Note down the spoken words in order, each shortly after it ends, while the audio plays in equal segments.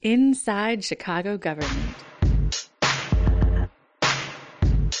Inside Chicago Government.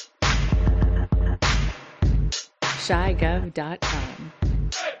 ChiGov.com.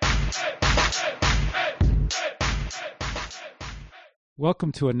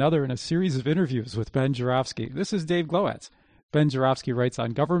 Welcome to another in a series of interviews with Ben Joravsky. This is Dave Glowacz. Ben Joravsky writes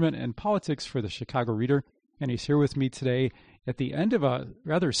on government and politics for the Chicago Reader, and he's here with me today at the end of a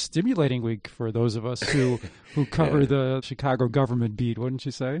rather stimulating week for those of us who cover the Chicago government beat, wouldn't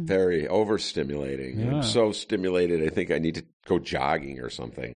you say? Very overstimulating. Yeah. I'm so stimulated, I think I need to go jogging or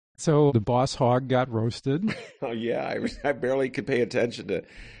something. So the boss hog got roasted. Oh, yeah. I barely could pay attention to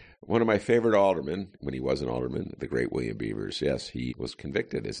one of my favorite aldermen, when he was an alderman, the great William Beavers. Yes, he was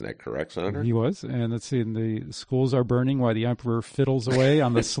convicted. Isn't that correct, Senator? He was. And let's see, the schools are burning while the emperor fiddles away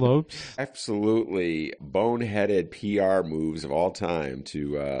on the slopes. Absolutely boneheaded PR moves of all time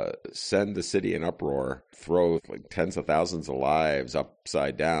to send the city in uproar, throw like tens of thousands of lives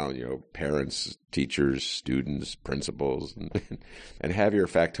upside down, parents, teachers, students, principals, and have your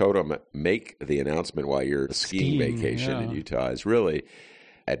factotum make the announcement while you're skiing vacation in Utah is really,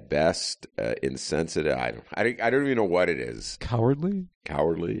 at best, insensitive. I don't even know what it is. Cowardly,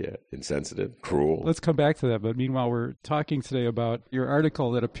 yeah. Insensitive, cruel. Let's come back to that. But meanwhile, we're talking today about your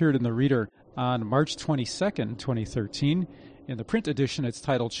article that appeared in the Reader on March 22nd, 2013. In the print edition, it's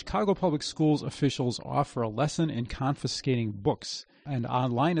titled, Chicago Public Schools Officials Offer a Lesson in Confiscating Books. And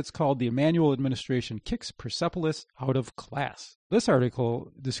online, it's called The Emanuel Administration Kicks Persepolis Out of Class. This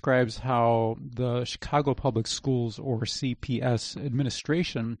article describes how the Chicago Public Schools, or CPS,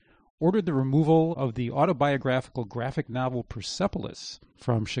 administration ordered the removal of the autobiographical graphic novel Persepolis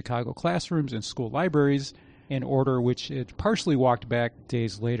from Chicago classrooms and school libraries, an order which it partially walked back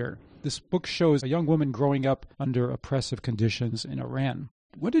days later. This book shows a young woman growing up under oppressive conditions in Iran.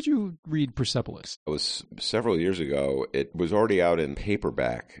 When did you read Persepolis? It was several years ago. It was already out in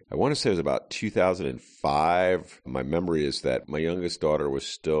paperback. I want to say it was about 2005. My memory is that my youngest daughter was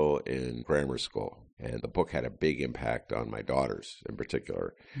still in grammar school, and the book had a big impact on my daughters in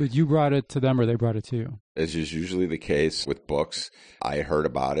particular. But you brought it to them or they brought it to you? As is usually the case with books, I heard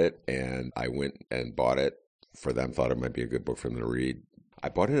about it, and I went and bought it for them, thought it might be a good book for them to read. I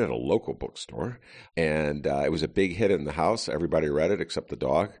bought it at a local bookstore, and it was a big hit in the house. Everybody read it except the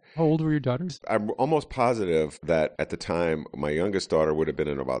dog. How old were your daughters? I'm almost positive that at the time, my youngest daughter would have been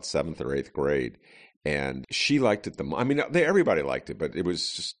in about 7th or 8th grade, and she liked it the most. I mean, everybody liked it, but it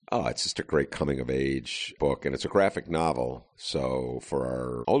was just, it's just a great coming-of-age book, and it's a graphic novel. So for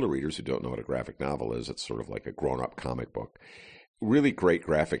our older readers who don't know what a graphic novel is, it's sort of like a grown-up comic book. Really great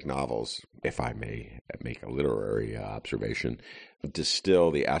graphic novels, if I may make a literary observation, distill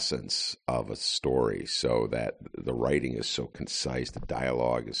the essence of a story so that the writing is so concise, the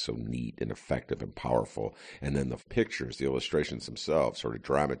dialogue is so neat and effective and powerful, and then the pictures, the illustrations themselves sort of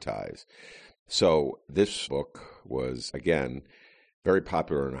dramatize. So this book was, again, very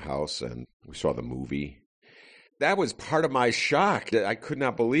popular in the house, and we saw the movie. That was part of my shock that I could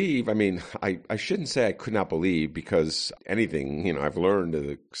not believe. I mean, I shouldn't say I could not believe because anything, I've learned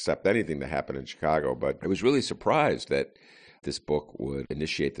to accept anything to happen in Chicago, but I was really surprised that this book would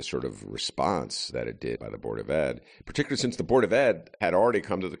initiate the sort of response that it did by the Board of Ed, particularly since the Board of Ed had already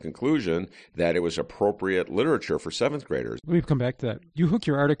come to the conclusion that it was appropriate literature for 7th graders. Let me come back to that. You hook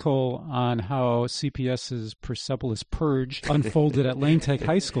your article on how CPS's Persepolis Purge unfolded at Lane Tech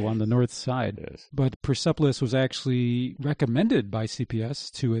High School on the north side. Yes. But Persepolis was actually recommended by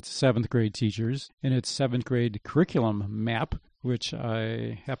CPS to its 7th grade teachers in its 7th grade curriculum map, which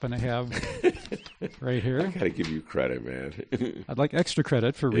I happen to have right here. I got to give you credit, man. I'd like extra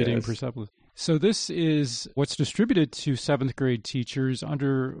credit for reading Yes. Persepolis. So this is what's distributed to 7th grade teachers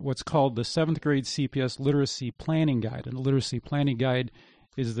under what's called the 7th grade CPS Literacy Planning Guide. And the Literacy Planning Guide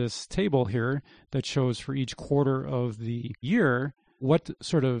is this table here that shows for each quarter of the year what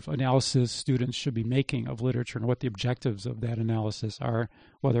sort of analysis students should be making of literature and what the objectives of that analysis are,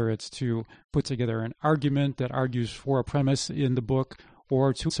 whether it's to put together an argument that argues for a premise in the book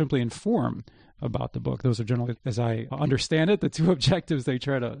or to simply inform about the book. Those are generally, as I understand it, the two objectives they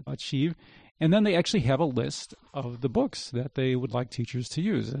try to achieve. And then they actually have a list of the books that they would like teachers to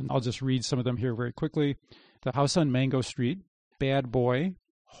use. And I'll just read some of them here very quickly. The House on Mango Street, Bad Boy,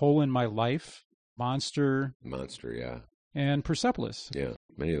 Hole in My Life, Monster, Yeah. and Persepolis. Yeah.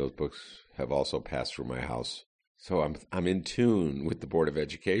 Many of those books have also passed through my house. So I'm in tune with the Board of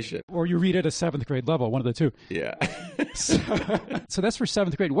Education. Or you read at a 7th grade level, one of the two. Yeah. So that's for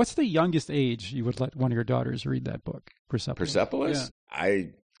 7th grade. What's the youngest age you would let one of your daughters read that book, Persepolis? Persepolis? Yeah. I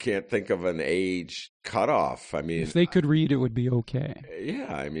can't think of an age cutoff. I mean, if they could read, it would be okay.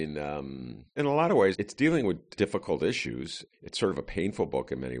 Yeah, I mean, in a lot of ways, it's dealing with difficult issues. It's sort of a painful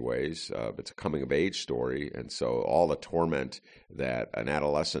book in many ways. It's a coming-of-age story, and so all the torment that an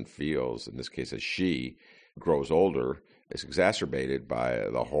adolescent feels, in this case as she grows older, is exacerbated by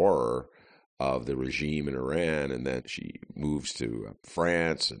the horror of the regime in Iran, and then she moves to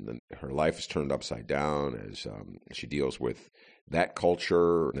France, and then her life is turned upside down as she deals with that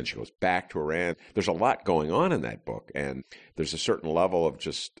culture, and then she goes back to Iran. There's a lot going on in that book, and there's a certain level of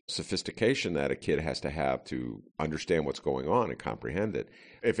just sophistication that a kid has to have to understand what's going on and comprehend it.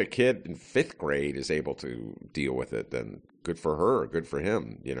 If a kid in 5th grade is able to deal with it, then good for her, good for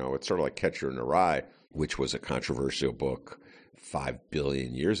him. You know, it's sort of like Catcher in the Rye, which was a controversial book 5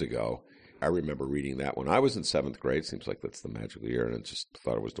 billion years ago. I remember reading that when I was in 7th grade. Seems like that's the magical year, and I just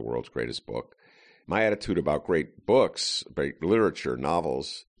thought it was the world's greatest book. My attitude about great books, great literature,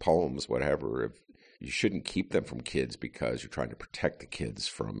 novels, poems, whatever, you shouldn't keep them from kids because you're trying to protect the kids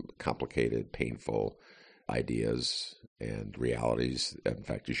from complicated, painful ideas and realities. In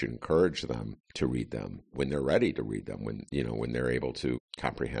fact, you should encourage them to read them when they're ready to read them, when they're able to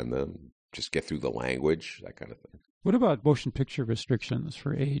comprehend them, just get through the language, that kind of thing. What about motion picture restrictions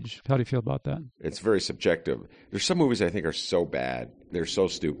for age? How do you feel about that? It's very subjective. There's some movies I think are so bad, they're so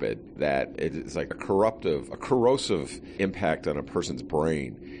stupid, that it's like a corrosive impact on a person's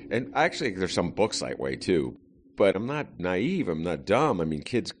brain. And actually, there's some books that way too. But I'm not naive. I'm not dumb. I mean,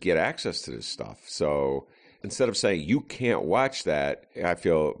 kids get access to this stuff. So instead of saying, you can't watch that, I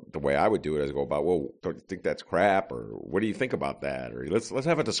feel the way I would do it is I go about, well, don't you think that's crap? Or what do you think about that? Or let's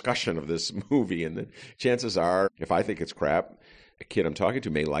have a discussion of this movie. And then chances are, if I think it's crap, a kid I'm talking to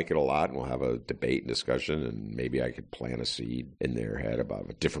may like it a lot, and we'll have a debate and discussion, and maybe I could plant a seed in their head about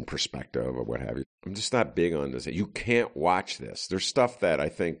a different perspective or what have you. I'm just not big on this. You can't watch this. There's stuff that I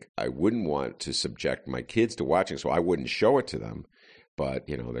think I wouldn't want to subject my kids to watching, so I wouldn't show it to them. But,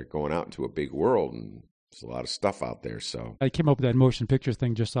 they're going out into a big world, and there's a lot of stuff out there. So I came up with that motion picture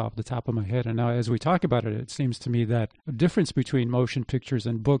thing just off the top of my head. And now as we talk about it, it seems to me that a difference between motion pictures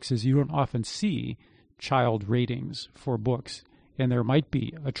and books is you don't often see child ratings for books. And there might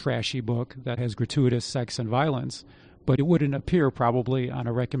be a trashy book that has gratuitous sex and violence, but it wouldn't appear probably on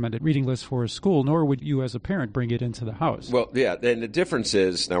a recommended reading list for a school, nor would you as a parent bring it into the house. Well, yeah, and the difference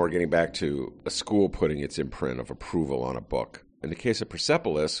is, now we're getting back to a school putting its imprint of approval on a book. In the case of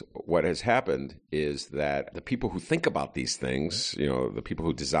Persepolis, what has happened is that the people who think about these things, the people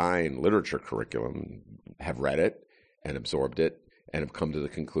who design literature curriculum, have read it and absorbed it and have come to the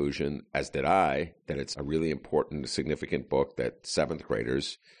conclusion, as did I, that it's a really important, significant book that 7th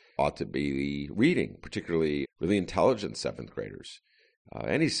graders ought to be reading, particularly really intelligent 7th graders.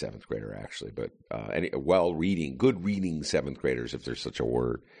 Any 7th grader, actually, but any good reading 7th graders, if there's such a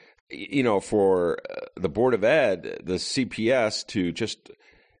word. For the Board of Ed, the CPS, to just,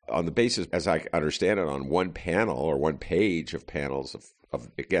 on the basis, as I understand it, on one panel or one page of panels of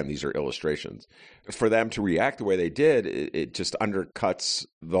again, these are illustrations, for them to react the way they did, it just undercuts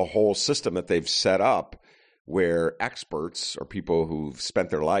the whole system that they've set up, where experts or people who've spent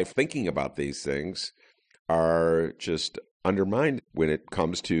their life thinking about these things are just undermined when it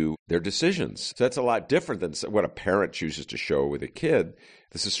comes to their decisions. So that's a lot different than what a parent chooses to show with a kid.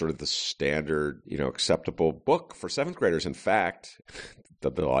 This is sort of the standard, acceptable book for 7th graders. In fact, the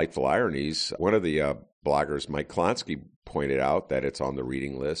delightful ironies, one of the bloggers, Mike Klonsky, pointed out that it's on the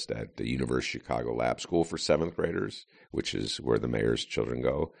reading list at the University of Chicago Lab School for 7th graders, which is where the mayor's children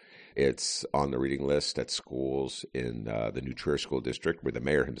go. It's on the reading list at schools in the New Trier School District, where the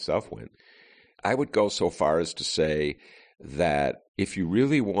mayor himself went. I would go so far as to say that if you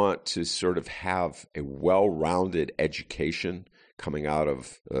really want to sort of have a well-rounded education coming out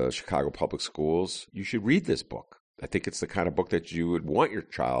of Chicago public schools, you should read this book. I think it's the kind of book that you would want your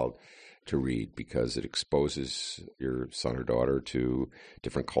child to read because it exposes your son or daughter to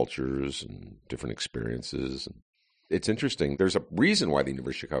different cultures and different experiences. It's interesting. There's a reason why the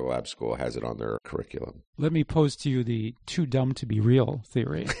University of Chicago Lab School has it on their curriculum. Let me pose to you the too dumb to be real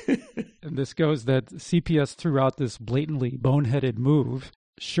theory. And this goes that CPS threw out this blatantly boneheaded move,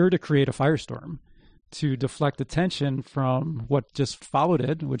 sure to create a firestorm, to deflect attention from what just followed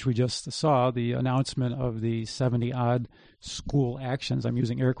it, which we just saw, the announcement of the 70-odd school actions, I'm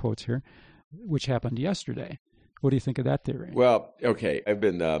using air quotes here, which happened yesterday. What do you think of that theory? Well, okay, I've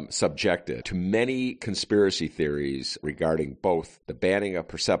been subjected to many conspiracy theories regarding both the banning of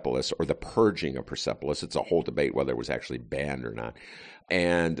Persepolis or the purging of Persepolis. It's a whole debate whether it was actually banned or not.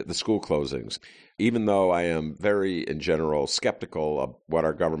 and the school closings. Even though I am very, in general, skeptical of what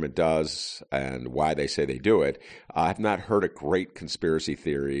our government does and why they say they do it, I've not heard a great conspiracy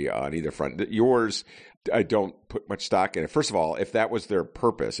theory on either front. Yours, I don't put much stock in it. First of all, if that was their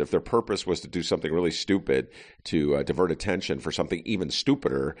purpose, if their purpose was to do something really stupid to divert attention for something even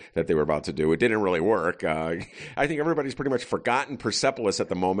stupider that they were about to do, it didn't really work. I think everybody's pretty much forgotten Persepolis at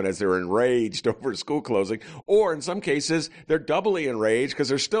the moment as they're enraged over school closing, or in some cases, they're doubly enraged because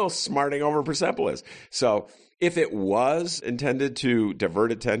they're still smarting over Persepolis. So if it was intended to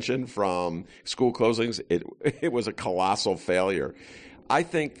divert attention from school closings, it was a colossal failure. I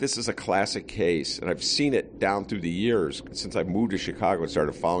think this is a classic case, and I've seen it down through the years since I moved to Chicago and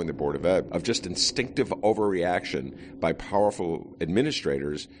started following the Board of Ed, of just instinctive overreaction by powerful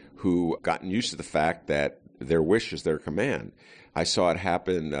administrators who gotten used to the fact that their wish is their command. I saw it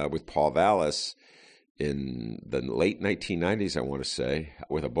happen with Paul Vallis in the late 1990s, I want to say,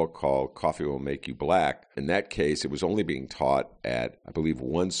 with a book called Coffee Will Make You Black. In that case, it was only being taught at, I believe,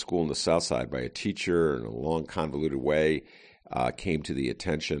 one school in the South Side by a teacher in a long, convoluted way. Came to the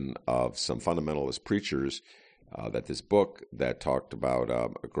attention of some fundamentalist preachers that this book that talked about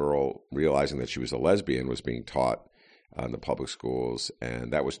a girl realizing that she was a lesbian was being taught in the public schools,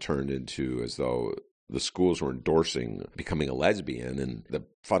 and that was turned into as though the schools were endorsing becoming a lesbian, and the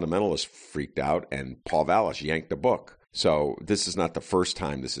fundamentalists freaked out, and Paul Vallis yanked the book. So this is not the first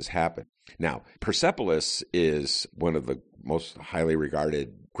time this has happened. Now, Persepolis is one of the most highly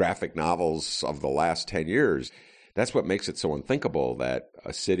regarded graphic novels of the last 10 years. That's what makes it so unthinkable that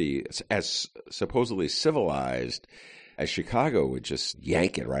a city as supposedly civilized as Chicago would just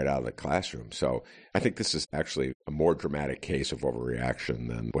yank it right out of the classroom. So I think this is actually a more dramatic case of overreaction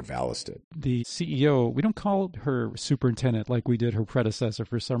than what Vallis did. The CEO, we don't call her superintendent like we did her predecessor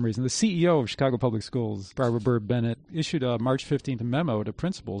for some reason. The CEO of Chicago Public Schools, Barbara Byrd Bennett, issued a March 15th memo to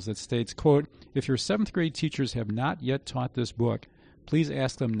principals that states, quote, "If your 7th grade teachers have not yet taught this book, please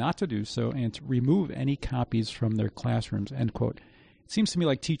ask them not to do so and to remove any copies from their classrooms," end quote. It seems to me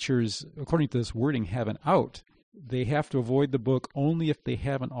like teachers, according to this wording, have an out. They have to avoid the book only if they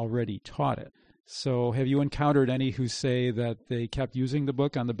haven't already taught it. So have you encountered any who say that they kept using the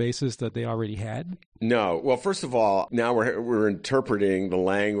book on the basis that they already had? No. Well, first of all, now we're interpreting the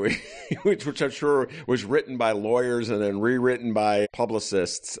language, which I'm sure was written by lawyers and then rewritten by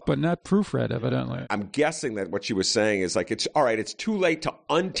publicists. But not proofread, evidently. I'm guessing that what she was saying is like, it's all right, it's too late to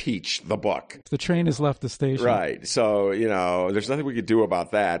unteach the book. The train has left the station. Right. So, there's nothing we could do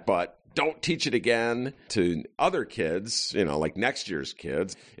about that, but don't teach it again to other kids, like next year's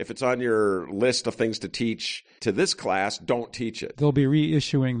kids. If it's on your list of things to teach to this class, don't teach it. They'll be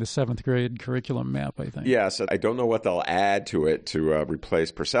reissuing the 7th grade curriculum map, I think. Yes. I don't know what they'll add to it to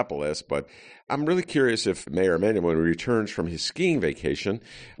replace Persepolis, but I'm really curious if Mayor Emanuel, when he returns from his skiing vacation,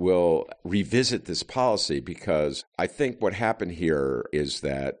 will revisit this policy, because I think what happened here is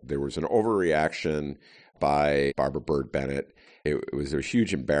that there was an overreaction by Barbara Byrd Bennett. It was a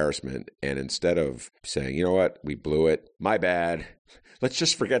huge embarrassment. And instead of saying, you know what, we blew it, my bad, let's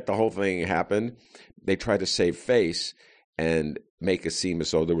just forget the whole thing happened, they tried to save face and make it seem as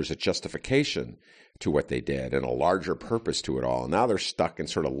though there was a justification to what they did and a larger purpose to it all. And now they're stuck in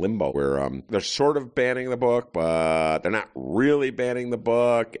sort of limbo where they're sort of banning the book, but they're not really banning the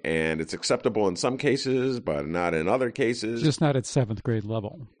book. And it's acceptable in some cases, but not in other cases. Just not at 7th grade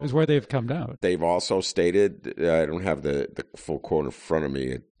level is where they've come down. They've also stated, I don't have the full quote in front of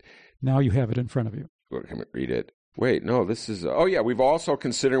me. Now you have it in front of you. Can we read it? Wait, no, this is, we've also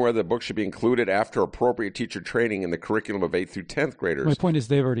considered whether the book should be included after appropriate teacher training in the curriculum of 8th through 10th graders. My point is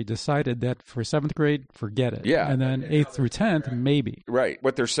they've already decided that for 7th grade, forget it. Yeah. And then 8th through 10th, maybe. Right.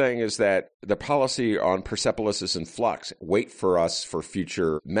 What they're saying is that the policy on Persepolis is in flux. Wait for us for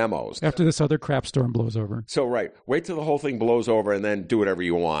future memos. After this other crap storm blows over. So, right. Wait till the whole thing blows over and then do whatever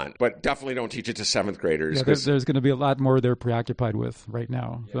you want. But definitely don't teach it to 7th graders. Yeah, there's going to be a lot more they're preoccupied with right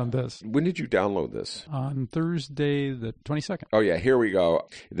now than this. When did you download this? On Thursday, the 22nd. Oh, yeah. Here we go.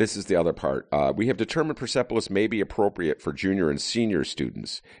 This is the other part. We have determined Persepolis may be appropriate for junior and senior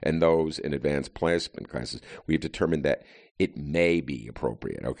students and those in advanced placement classes. We've determined that it may be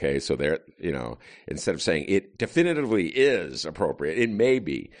appropriate. Okay. So there, instead of saying it definitively is appropriate, it may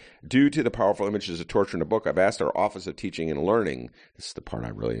be. Due to the powerful images of torture in the book, I've asked our Office of Teaching and Learning, this is the part I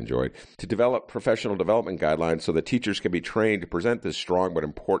really enjoyed, to develop professional development guidelines so that teachers can be trained to present this strong but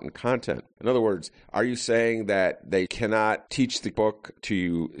important content. In other words, are you saying that they cannot teach the book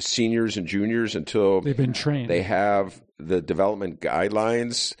to seniors and juniors until they've been trained? They have the development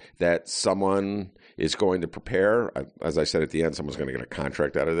guidelines that someone, is going to prepare? As I said at the end, someone's going to get a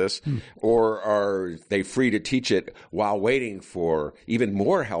contract out of this. Or are they free to teach it while waiting for even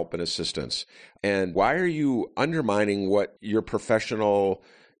more help and assistance? And why are you undermining what your professional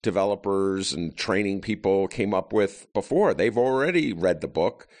developers and training people came up with before? They've already read the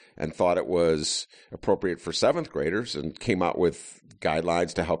book and thought it was appropriate for 7th graders and came out with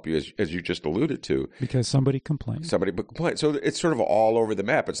guidelines to help you, as you just alluded to. Because somebody complained. So it's sort of all over the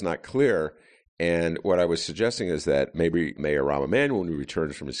map. It's not clear. And what I was suggesting is that maybe Mayor Rahm Emanuel, when he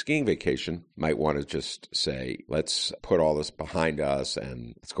returns from his skiing vacation, might want to just say, let's put all this behind us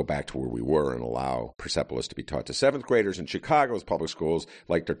and let's go back to where we were and allow Persepolis to be taught to 7th graders in Chicago's public schools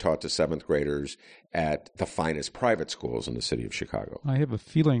like they're taught to 7th graders at the finest private schools in the city of Chicago. I have a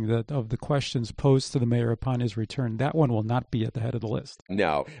feeling that of the questions posed to the mayor upon his return, that one will not be at the head of the list.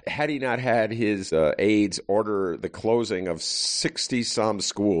 No. Had he not had his aides order the closing of 60-some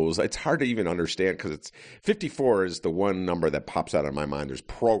schools, it's hard to even understand because it's 54 is the one number that pops out in my mind. There's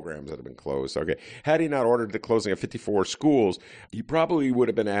programs that have been closed. Okay. Had he not ordered the closing of 54 schools, he probably would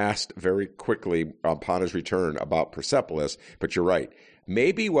have been asked very quickly upon his return about Persepolis. But you're right.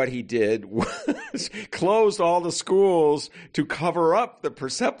 Maybe what he did was closed all the schools to cover up the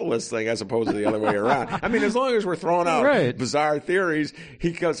Persepolis thing as opposed to the other way around. I mean, as long as we're throwing out bizarre theories,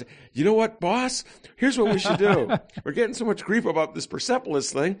 he goes, you know what, boss? Here's what we should do. We're getting so much grief about this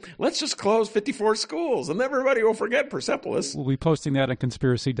Persepolis thing. Let's just close 54 schools and everybody will forget Persepolis. We'll be posting that on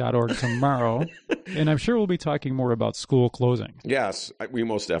conspiracy.org tomorrow. And I'm sure we'll be talking more about school closing. Yes, we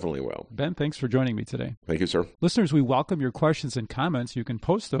most definitely will. Ben, thanks for joining me today. Thank you, sir. Listeners, we welcome your questions and comments. You can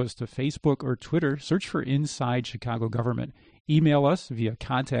post those to Facebook or Twitter. Search for Inside Chicago Government. Email us via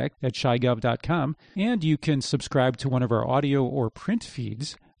contact@chigov.com. And you can subscribe to one of our audio or print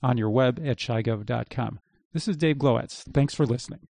feeds on your web at chigov.com. This is Dave Glowacz. Thanks for listening.